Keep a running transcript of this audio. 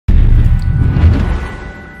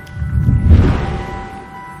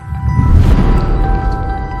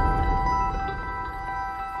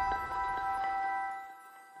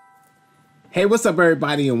Hey, what's up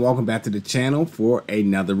everybody, and welcome back to the channel for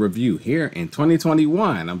another review here in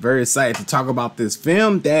 2021. I'm very excited to talk about this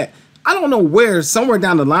film that I don't know where, somewhere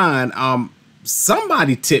down the line,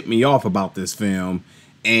 somebody tipped me off about this film,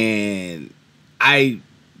 and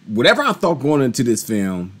whatever I thought going into this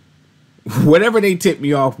film, whatever they tipped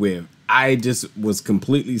me off with, I just was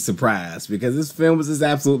completely surprised because this film was just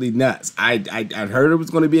absolutely nuts. I heard it was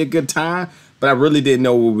going to be a good time, but I really didn't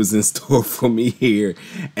know what was in store for me here.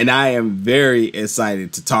 And I am very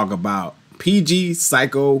excited to talk about PG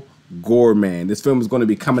Psycho Goreman. This film is going to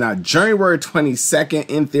be coming out January 22nd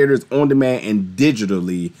in theaters, on demand, and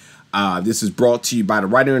digitally. This is brought to you by the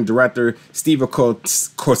writer and director Steve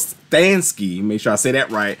Kostanski. Make sure I say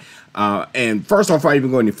that right. And first off, before I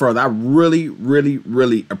even go any further, I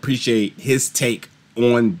really appreciate his take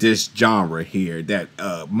on this genre here. That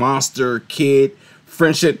monster kid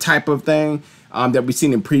friendship type of thing that we've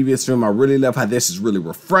seen in previous film. I really love how this is really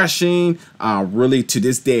refreshing, really to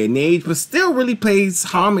this day and age, but still really pays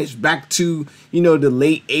homage back to, you know, the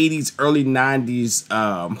late 80s, early 90s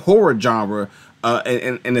horror genre.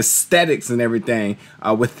 And aesthetics and everything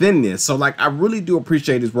within this. So like, I really do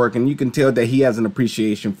appreciate his work, and you can tell that he has an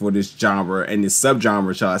appreciation for this genre and this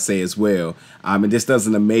subgenre, shall I say, as well. And this does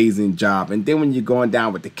an amazing job. And then when you're going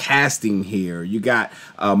down with the casting here, you got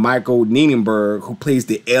Michael Ninaber, who plays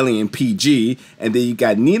the alien PG, and then you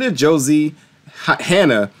got Nita-Josee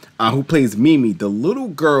Hanna, who plays Mimi, the little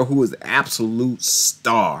girl who is an absolute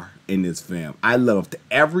star in this film. I loved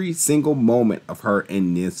every single moment of her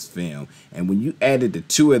in this film, and when you added the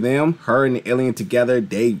two of them, her and the alien together,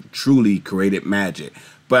 they truly created magic.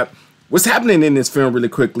 But what's happening in this film really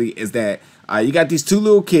quickly is that you got these two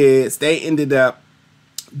little kids. They ended up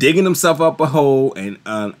digging themselves up a hole and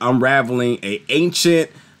unraveling an ancient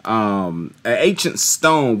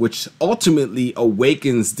stone, which ultimately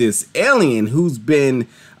awakens this alien who's been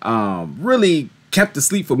really kept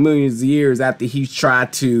asleep for millions of years after he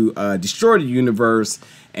tried to destroy the universe,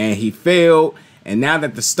 and he failed. And now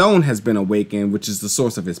that the stone has been awakened, which is the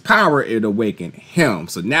source of his power, it awakened him.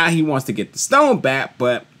 So now he wants to get the stone back,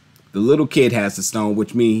 but the little kid has the stone,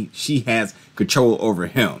 which means she has control over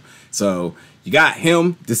him. So you got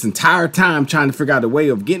him this entire time trying to figure out a way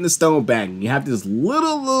of getting the stone back. And you have this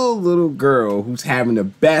little girl who's having the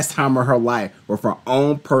best time of her life with her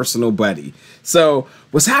own personal buddy. So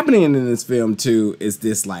what's happening in this film too is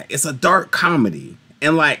this, like, it's a dark comedy.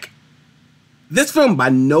 And like, this film by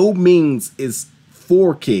no means is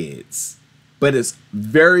for kids, but it's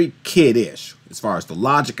very kiddish as far as the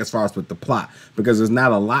logic, as far as with the plot, because there's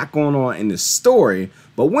not a lot going on in the story.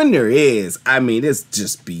 But when there is, I mean, it's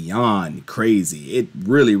just beyond crazy. It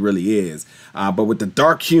really is. But with the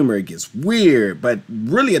dark humor, it gets weird. But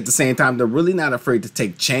really, at the same time, they're really not afraid to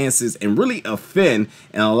take chances and really offend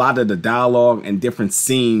in a lot of the dialogue and different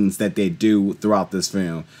scenes that they do throughout this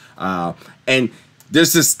film. And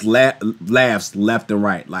there's just laughs left and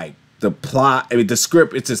right. Like, the plot, I mean, the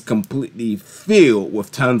script, it's just completely filled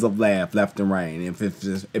with tons of laugh left and right. And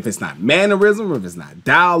if it's not mannerism, or if it's not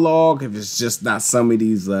dialogue, if it's just not some of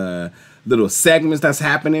these little segments that's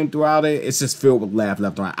happening throughout it, it's just filled with laugh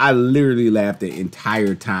left and right. I literally laughed the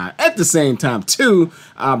entire time. At the same time too,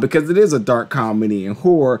 because it is a dark comedy and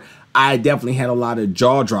horror, I definitely had a lot of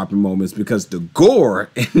jaw-dropping moments because the gore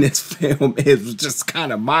in this film is just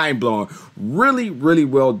kind of mind-blowing. Really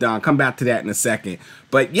well done. Come back to that in a second.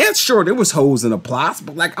 But yeah, sure, there was holes in the plots,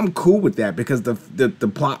 but like, I'm cool with that because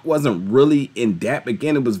the plot wasn't really in depth.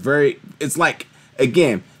 Again, it was it's like,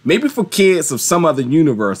 again, maybe for kids of some other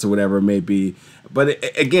universe or whatever it may be. But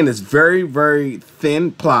again, it's very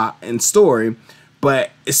thin plot and story,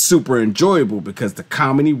 but it's super enjoyable because the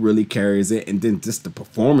comedy really carries it, and then just the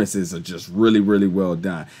performances are just really well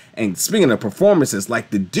done. And speaking of performances,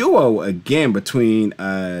 like the duo again between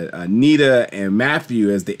Nita and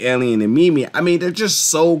Matthew as the alien and Mimi, I mean, they're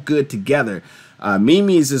just so good together.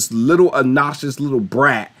 Mimi is this little obnoxious little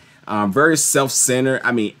brat, very self-centered.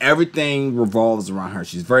 I mean, everything revolves around her.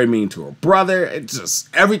 She's very mean to her brother. It's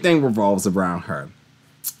just everything revolves around her.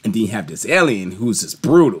 And then you have this alien who's just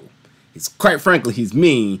brutal. He's, quite frankly, he's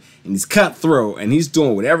mean and he's cutthroat, and he's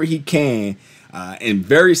doing whatever he can in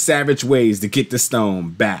very savage ways to get the stone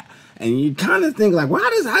back. And you kind of think like, well,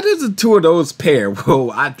 how does the two of those pair? Well,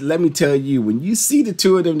 let me tell you, when you see the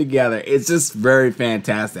two of them together, it's just very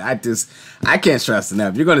fantastic. I can't stress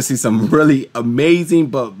enough. You're going to see some really amazing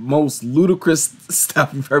but most ludicrous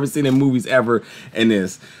stuff you've ever seen in movies ever in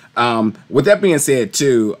this. With that being said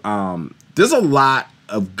too, there's a lot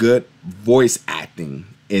of good voice acting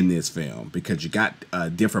in this film, because you got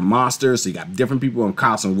different monsters, so you got different people in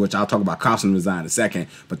costumes, which I'll talk about costume design in a second,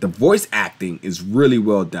 but the voice acting is really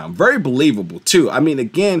well done, very believable too. I mean,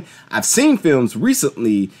 again, I've seen films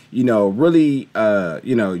recently, you know, really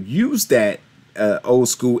you know, use that old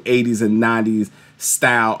school 80s and 90s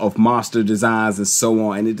style of monster designs and so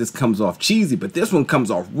on, and it just comes off cheesy, but this one comes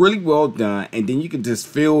off really well done, and then you can just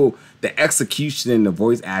feel the execution and the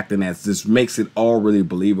voice acting that just makes it all really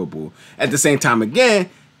believable. At the same time, again,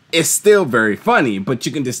 it's still very funny, but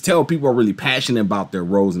you can just tell people are really passionate about their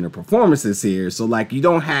roles and their performances here. So like, you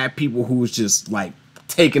don't have people who's just like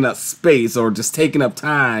taking up space or just taking up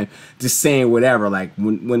time just saying whatever. Like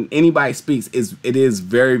when anybody speaks, it is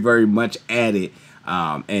very, very much added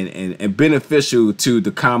and beneficial to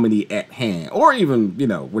the comedy at hand, or even, you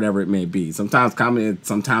know, whatever it may be. Sometimes comedy,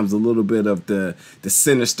 sometimes a little bit of the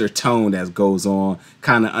sinister tone that goes on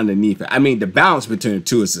kind of underneath it. I mean, the balance between the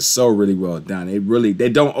two is just so really well done. They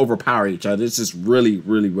don't overpower each other. It's just really,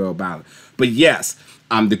 really well balanced. But yes,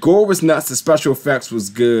 the gore was nuts. The special effects was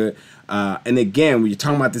good. And again, when you're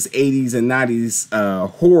talking about this 80s and 90s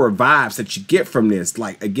horror vibes that you get from this,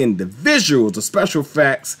 like, again, the visuals, the special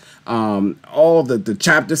effects, all the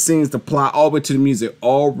chapter scenes, the plot, all the way to the music,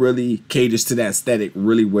 all really caters to that aesthetic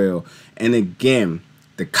really well. And again,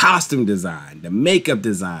 the costume design, the makeup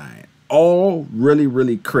design, all really,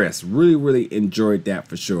 really crisp. Really, really enjoyed that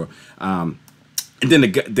for sure. And then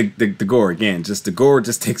the gore, again, just the gore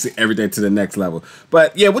just takes everything to the next level.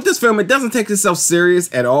 But yeah, with this film, it doesn't take itself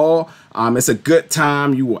serious at all. It's a good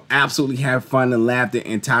time. You will absolutely have fun and laugh the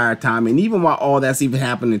entire time. And even while all that's even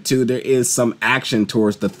happening too, there is some action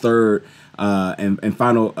towards the third and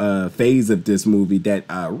final phase of this movie that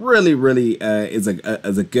really, really is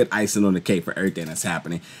a good icing on the cake for everything that's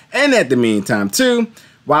happening. And at the meantime too,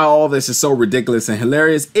 while all this is so ridiculous and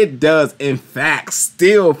hilarious, it does, in fact,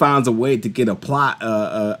 still finds a way to get a plot,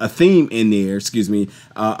 a theme in there, excuse me,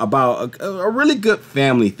 about a really good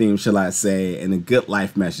family theme, shall I say, and a good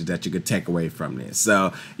life message that you could take away from this.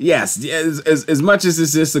 So, yes, as much as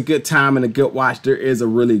it's just a good time and a good watch, there is a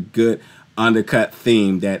really good undercut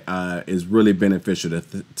theme that is really beneficial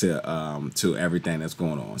to everything that's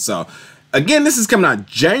going on. So, again, this is coming out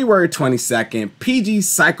January 22nd. PG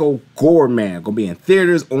Psycho Goreman. Gonna be in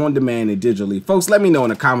theaters, on demand, and digitally. Folks, let me know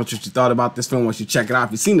in the comments what you thought about this film once you check it out.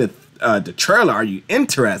 If you've seen the trailer, are you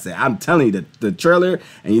interested? I'm telling you, the trailer,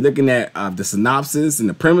 and you're looking at the synopsis and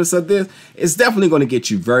the premise of this, it's definitely going to get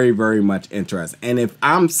you very, very much interested. And if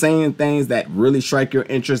I'm saying things that really strike your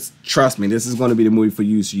interest, trust me, this is going to be the movie for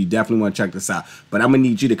you, so you definitely want to check this out. But I'm going to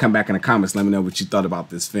need you to come back in the comments, let me know what you thought about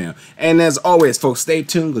this film. And as always, folks, stay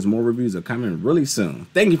tuned because more reviews are coming really soon.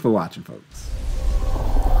 Thank you for watching, folks.